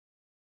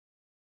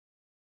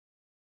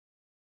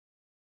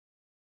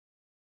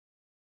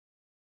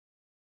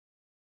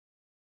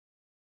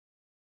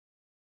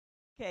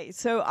Okay,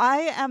 so I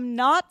am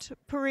not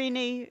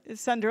Pireeni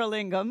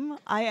Sundaralingam.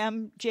 I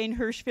am Jane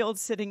Hirshfield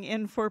sitting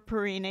in for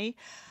Pireeni.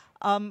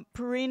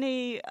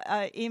 Pireeni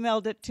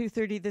emailed at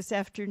 2:30 this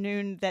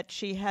afternoon that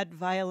she had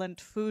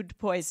violent food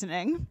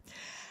poisoning.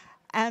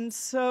 And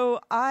so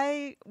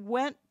I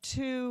went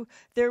to,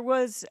 there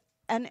was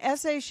an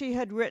essay she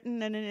had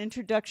written in an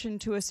introduction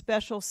to a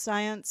special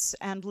science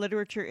and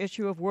literature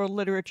issue of World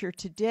Literature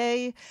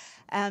Today.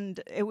 And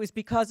it was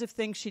because of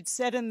things she'd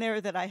said in there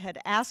that I had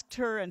asked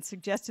her and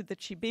suggested that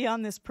she be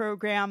on this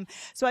program.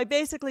 So I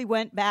basically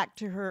went back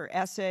to her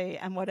essay,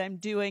 and what I'm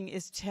doing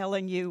is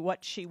telling you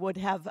what she would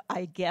have,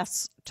 I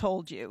guess,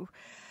 told you.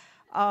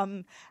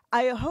 I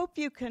hope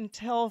you can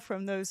tell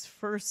from those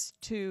first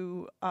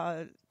two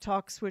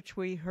talks which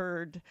we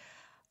heard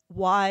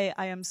why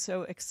I am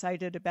so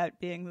excited about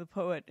being the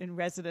poet in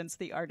residence,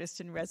 the artist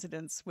in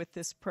residence with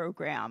this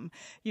program.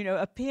 You know,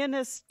 a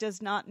pianist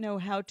does not know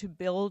how to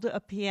build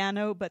a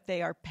piano, but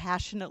they are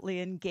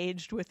passionately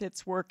engaged with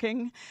its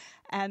working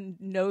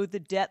and know the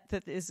debt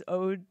that is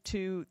owed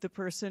to the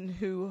person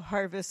who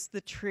harvests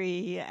the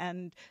tree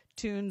and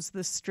tunes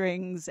the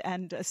strings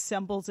and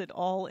assembles it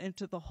all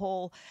into the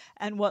whole.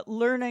 And what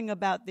learning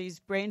about these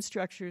brain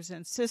structures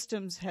and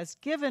systems has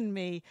given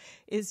me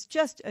is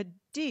just a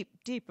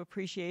deep, deep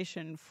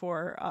appreciation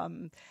for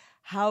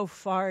how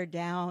far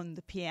down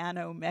the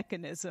piano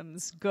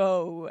mechanisms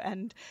go,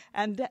 and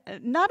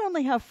not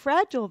only how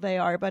fragile they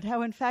are, but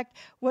how, in fact,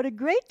 what a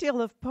great deal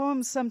of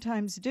poems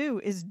sometimes do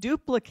is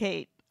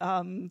duplicate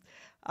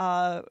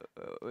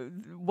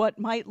what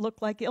might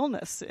look like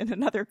illness in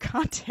another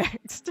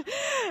context.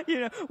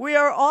 You know, we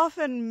are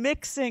often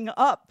mixing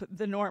up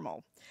the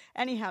normal.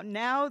 Anyhow,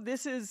 now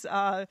this is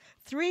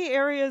 3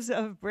 areas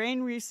of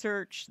brain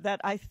research that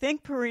I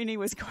think Pireeni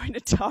was going to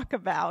talk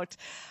about,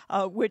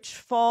 which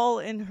fall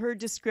in her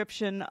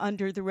description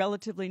under the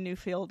relatively new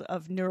field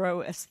of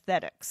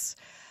neuroaesthetics.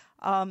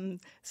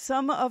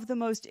 Some of the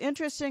most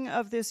interesting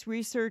of this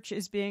research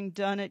is being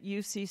done at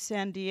UC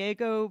San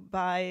Diego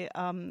by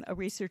a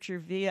researcher,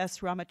 V.S.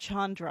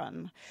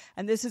 Ramachandran.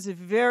 And this is a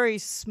very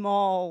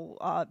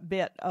small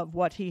bit of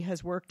what he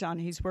has worked on.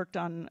 He's worked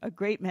on a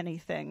great many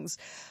things.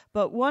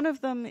 But one of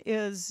them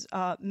is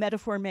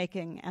metaphor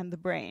making and the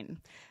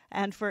brain.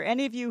 And for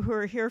any of you who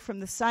are here from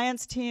the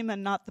science team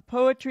and not the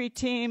poetry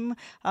team,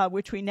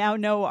 which we now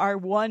know are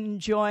one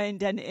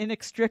joined and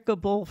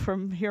inextricable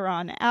from here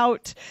on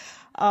out,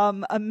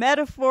 a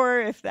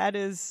metaphor, if that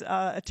is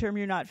a term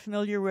you're not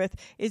familiar with,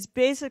 is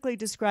basically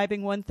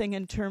describing one thing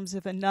in terms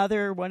of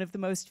another. One of the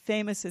most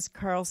famous is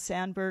Carl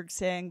Sandburg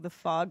saying, "The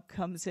fog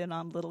comes in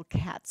on little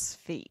cat's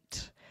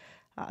feet."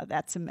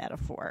 That's a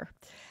metaphor.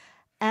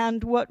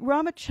 And what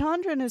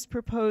Ramachandran is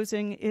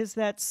proposing is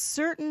that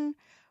certain,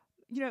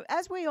 you know,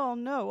 as we all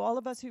know, all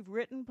of us who've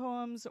written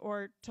poems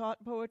or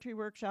taught poetry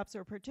workshops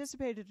or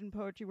participated in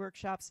poetry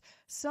workshops,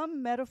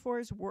 some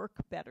metaphors work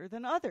better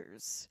than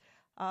others.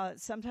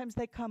 Sometimes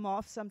they come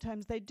off,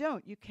 sometimes they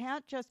don't. You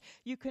can't just,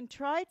 you can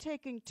try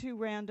taking 2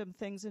 random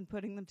things and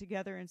putting them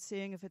together and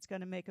seeing if it's going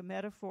to make a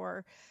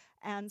metaphor,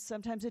 and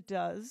sometimes it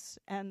does,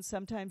 and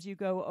sometimes you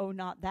go, oh,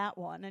 not that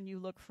one, and you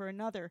look for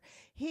another.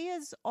 He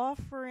is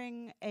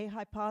offering a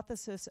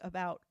hypothesis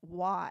about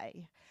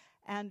why.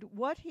 And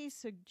what he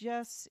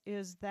suggests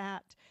is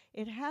that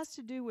it has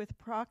to do with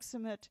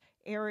proximate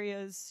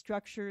areas,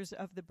 structures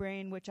of the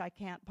brain, which I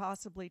can't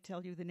possibly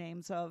tell you the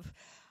names of.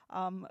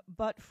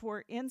 But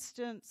for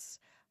instance,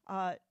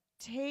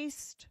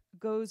 taste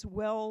goes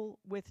well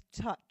with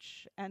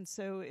touch. And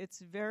so it's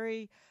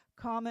very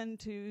common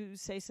to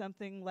say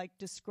something like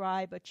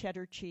describe a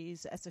cheddar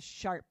cheese as a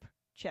sharp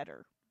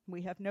cheddar.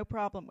 We have no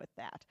problem with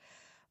that.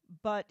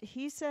 But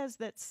he says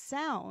that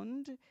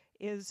sound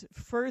is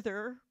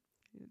further,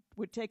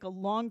 would take a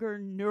longer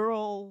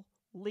neural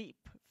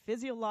leap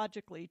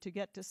physiologically to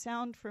get to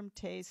sound from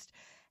taste.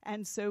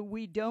 And so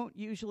we don't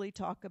usually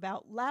talk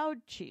about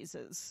loud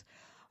cheeses.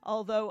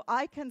 Although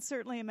I can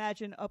certainly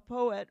imagine a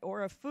poet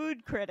or a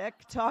food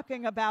critic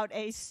talking about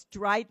a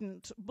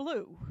strident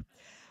blue.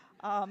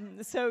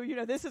 So, you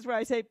know, this is where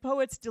I say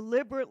poets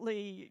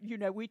deliberately, you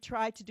know, we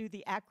try to do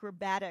the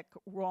acrobatic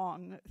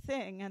wrong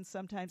thing, and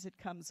sometimes it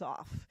comes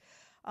off.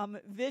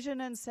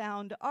 Vision and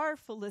sound are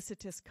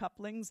felicitous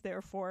couplings,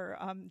 therefore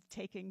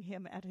taking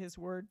him at his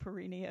word,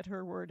 Pireeni at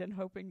her word, and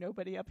hoping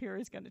nobody up here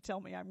is going to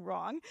tell me I'm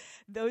wrong.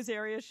 Those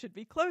areas should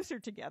be closer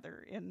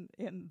together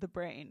in the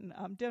brain.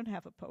 Don't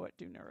have a poet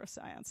do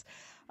neuroscience.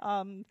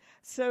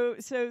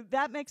 So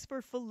that makes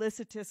for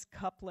felicitous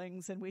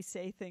couplings, and we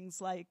say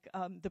things like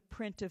the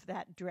print of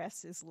that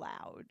dress is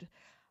loud.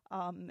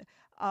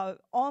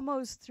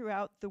 Almost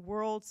throughout the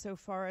world, so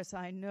far as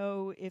I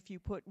know, if you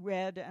put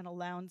red and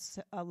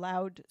a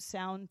loud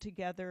sound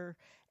together,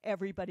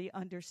 everybody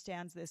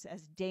understands this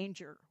as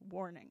danger,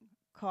 warning,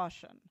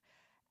 caution.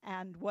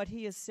 And what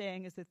he is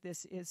saying is that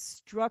this is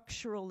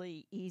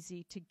structurally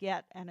easy to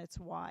get, and it's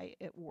why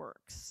it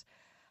works.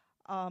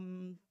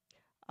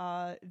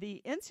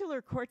 The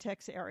insular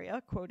cortex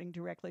area, quoting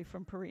directly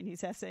from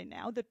Pireeni's essay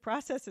now, that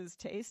processes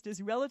taste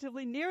is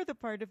relatively near the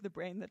part of the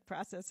brain that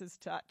processes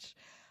touch.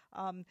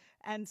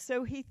 And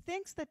so he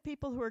thinks that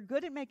people who are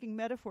good at making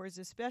metaphors,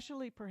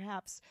 especially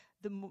perhaps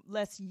the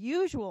less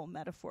usual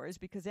metaphors,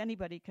 because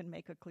anybody can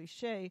make a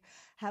cliche,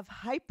 have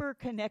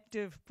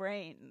hyperconnective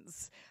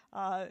brains.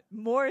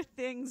 More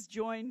things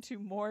join to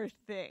more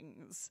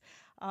things.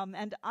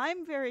 And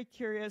I'm very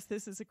curious,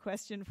 this is a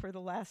question for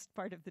the last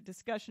part of the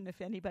discussion,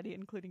 if anybody,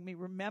 including me,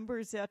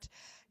 remembers it.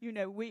 You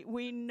know,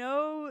 we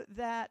know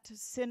that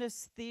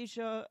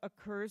synesthesia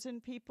occurs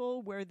in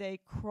people where they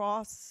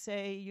cross,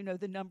 say, you know,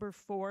 the number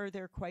 4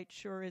 they're quite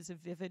sure is a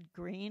vivid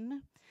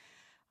green.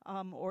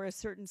 Or a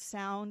certain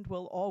sound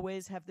will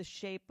always have the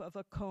shape of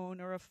a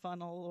cone or a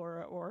funnel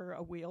or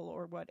a wheel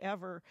or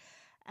whatever.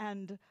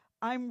 And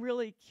I'm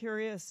really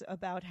curious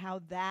about how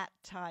that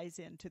ties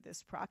into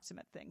this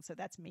proximate thing. So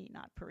that's me,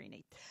 not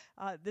Pireeni.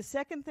 The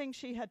second thing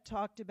she had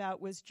talked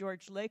about was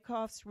George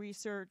Lakoff's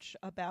research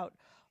about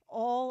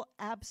all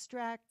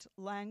abstract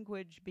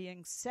language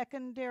being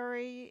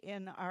secondary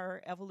in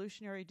our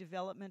evolutionary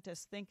development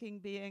as thinking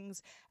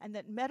beings, and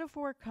that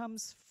metaphor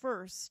comes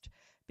first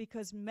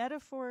because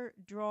metaphor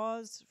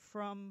draws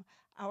from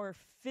our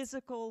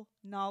physical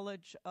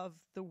knowledge of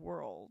the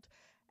world.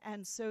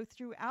 And so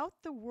throughout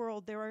the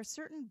world, there are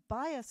certain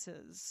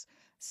biases,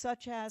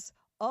 such as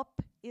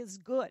up is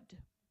good.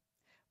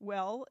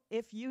 Well,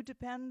 if you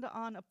depend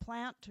on a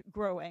plant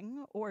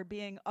growing or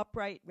being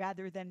upright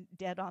rather than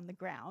dead on the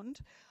ground,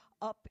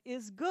 up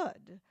is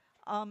good.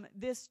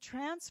 This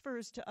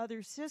transfers to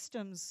other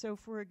systems. So,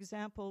 for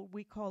example,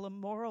 we call a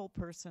moral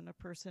person a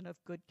person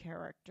of good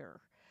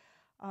character.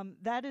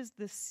 That is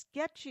the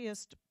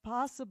sketchiest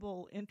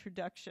possible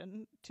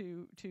introduction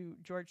to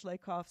George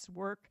Lakoff's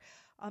work.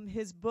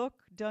 His book,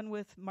 done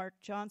with Mark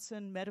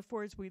Johnson,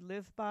 Metaphors We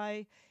Live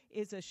By,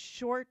 is a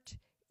short,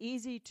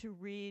 easy to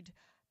read,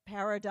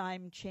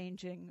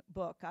 paradigm-changing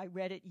book. I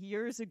read it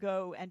years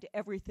ago, and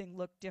everything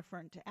looked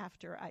different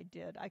after I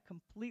did. I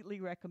completely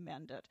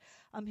recommend it.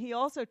 He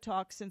also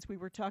talks, since we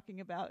were talking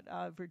about,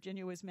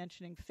 Virginia was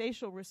mentioning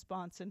facial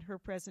response in her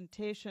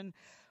presentation,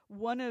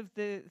 one of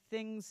the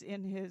things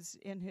in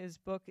his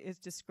book is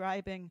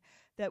describing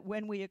that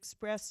when we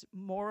express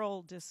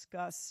moral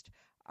disgust,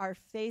 our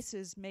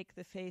faces make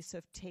the face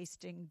of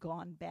tasting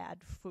gone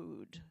bad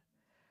food.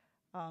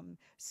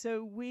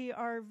 So we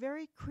are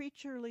very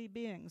creaturely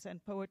beings,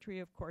 and poetry,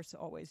 of course,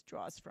 always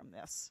draws from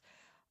this.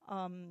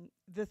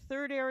 The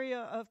third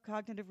area of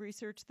cognitive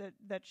research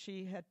that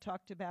she had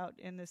talked about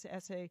in this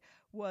essay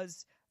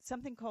was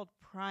something called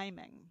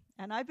priming.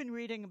 And I've been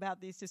reading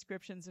about these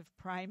descriptions of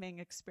priming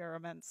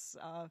experiments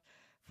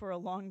for a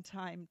long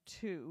time,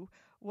 too.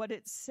 What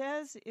it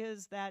says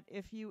is that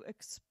if you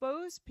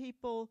expose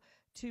people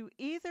to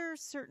either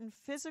certain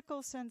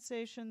physical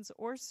sensations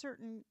or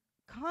certain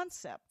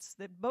concepts,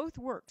 that both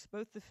works,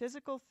 both the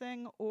physical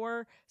thing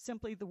or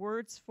simply the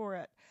words for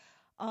it,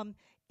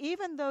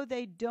 even though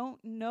they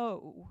don't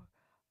know,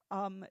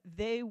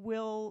 they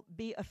will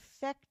be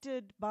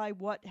affected by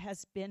what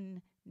has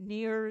been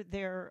near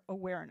their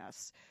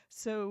awareness.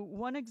 So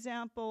one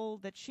example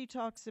that she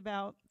talks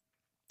about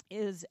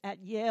is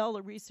at Yale,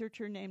 a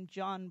researcher named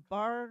John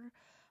Barr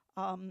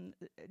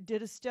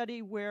did a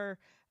study where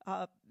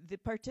the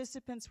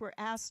participants were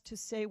asked to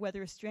say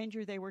whether a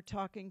stranger they were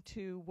talking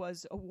to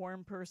was a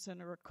warm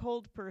person or a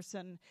cold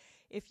person.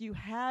 If you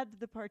had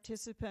the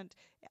participant,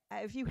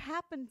 if you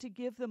happened to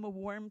give them a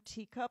warm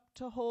teacup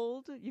to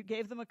hold, you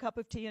gave them a cup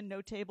of tea and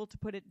no table to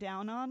put it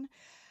down on,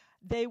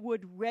 they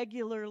would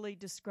regularly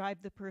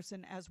describe the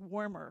person as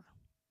warmer.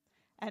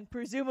 And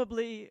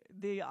presumably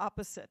the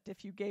opposite.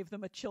 If you gave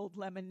them a chilled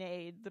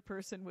lemonade, the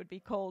person would be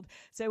cold.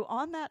 So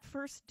on that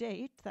first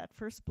date, that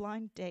first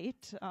blind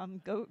date,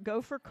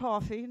 go for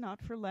coffee,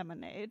 not for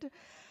lemonade.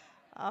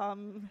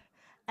 And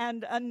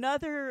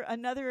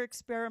another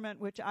experiment,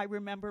 which I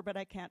remember, but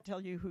I can't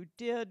tell you who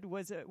did,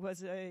 was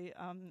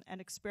an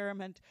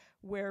experiment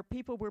where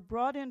people were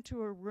brought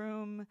into a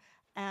room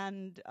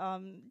and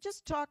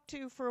just talked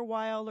to for a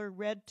while or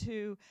read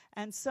to,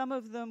 and some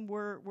of them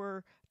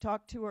were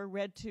talked to or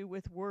read to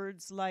with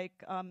words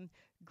like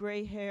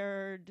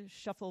gray-haired,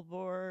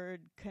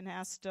 shuffleboard,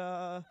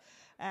 canasta,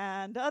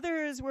 and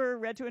others were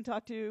read to and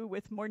talked to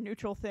with more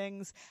neutral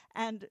things.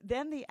 And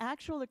then the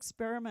actual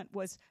experiment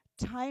was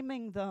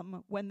timing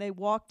them when they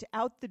walked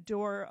out the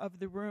door of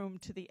the room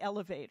to the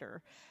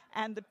elevator.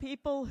 And the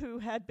people who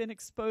had been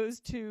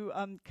exposed to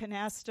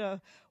canasta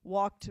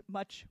walked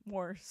much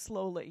more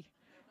slowly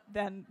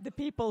than the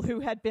people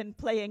who had been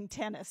playing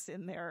tennis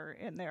in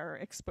their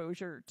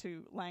exposure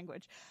to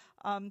language.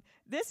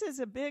 This is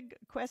a big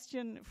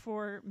question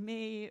for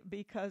me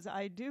because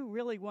I do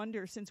really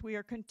wonder, since we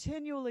are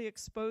continually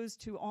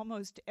exposed to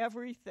almost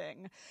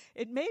everything,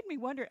 it made me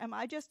wonder, am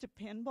I just a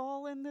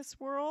pinball in this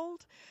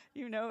world?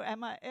 You know,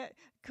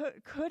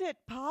 could it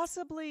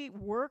possibly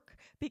work?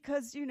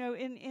 Because, you know,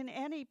 in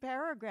any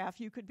paragraph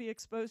you could be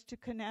exposed to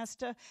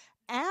canasta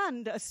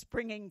and a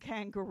springing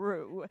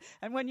kangaroo?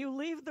 And when you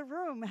leave the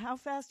room, how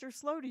fast or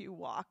slow do you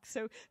walk?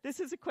 So this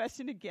is a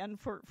question again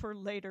for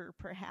later,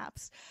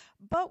 perhaps.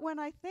 But when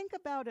I think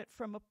about it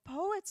from a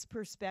poet's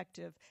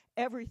perspective,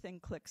 everything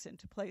clicks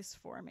into place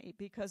for me,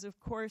 because, of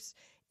course,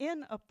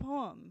 in a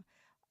poem,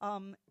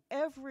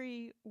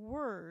 every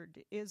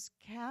word is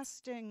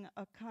casting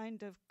a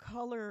kind of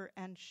color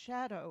and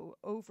shadow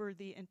over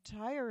the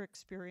entire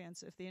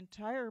experience of the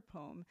entire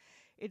poem.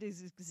 It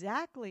is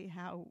exactly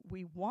how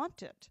we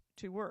want it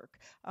to work.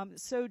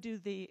 So do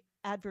the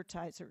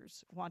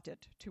advertisers want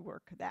it to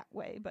work that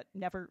way, but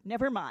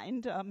never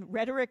mind.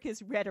 Rhetoric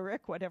is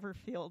rhetoric, whatever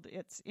field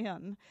it's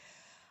in.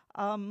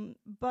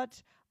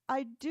 But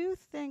I do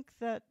think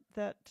that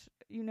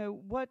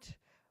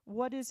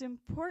what is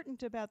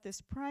important about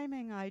this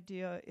priming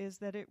idea is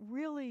that it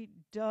really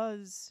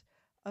does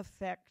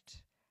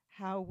affect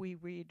how we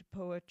read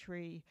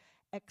poetry,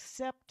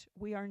 except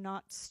we are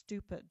not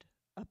stupid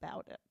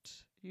about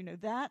it.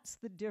 That's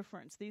the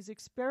difference. These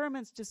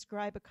experiments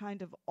describe a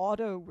kind of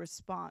auto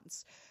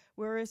response,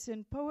 whereas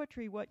in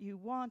poetry, what you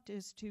want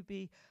is to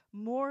be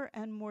more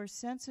and more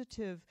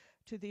sensitive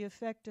to the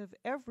effect of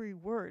every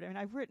word. I mean,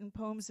 I've written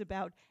poems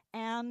about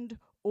and,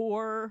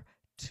 or,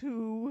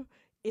 to,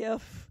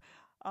 if.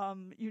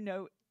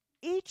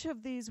 Each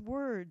of these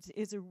words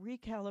is a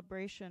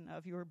recalibration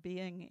of your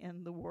being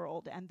in the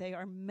world, and they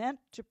are meant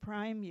to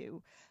prime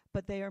you,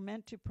 but they are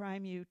meant to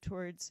prime you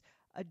towards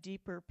a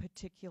deeper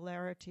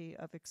particularity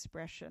of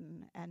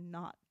expression and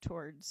not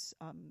towards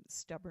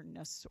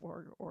stubbornness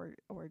or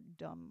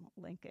dumb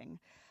linking.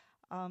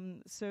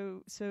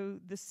 So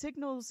the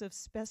signals of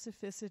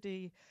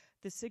specificity,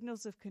 the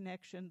signals of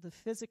connection, the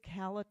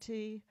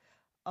physicality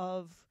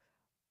of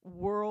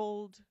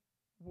world,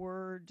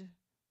 word,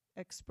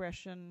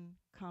 expression,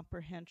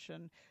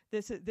 comprehension.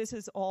 This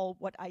is all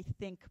what I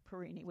think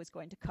Pireeni was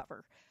going to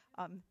cover.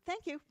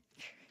 Thank you.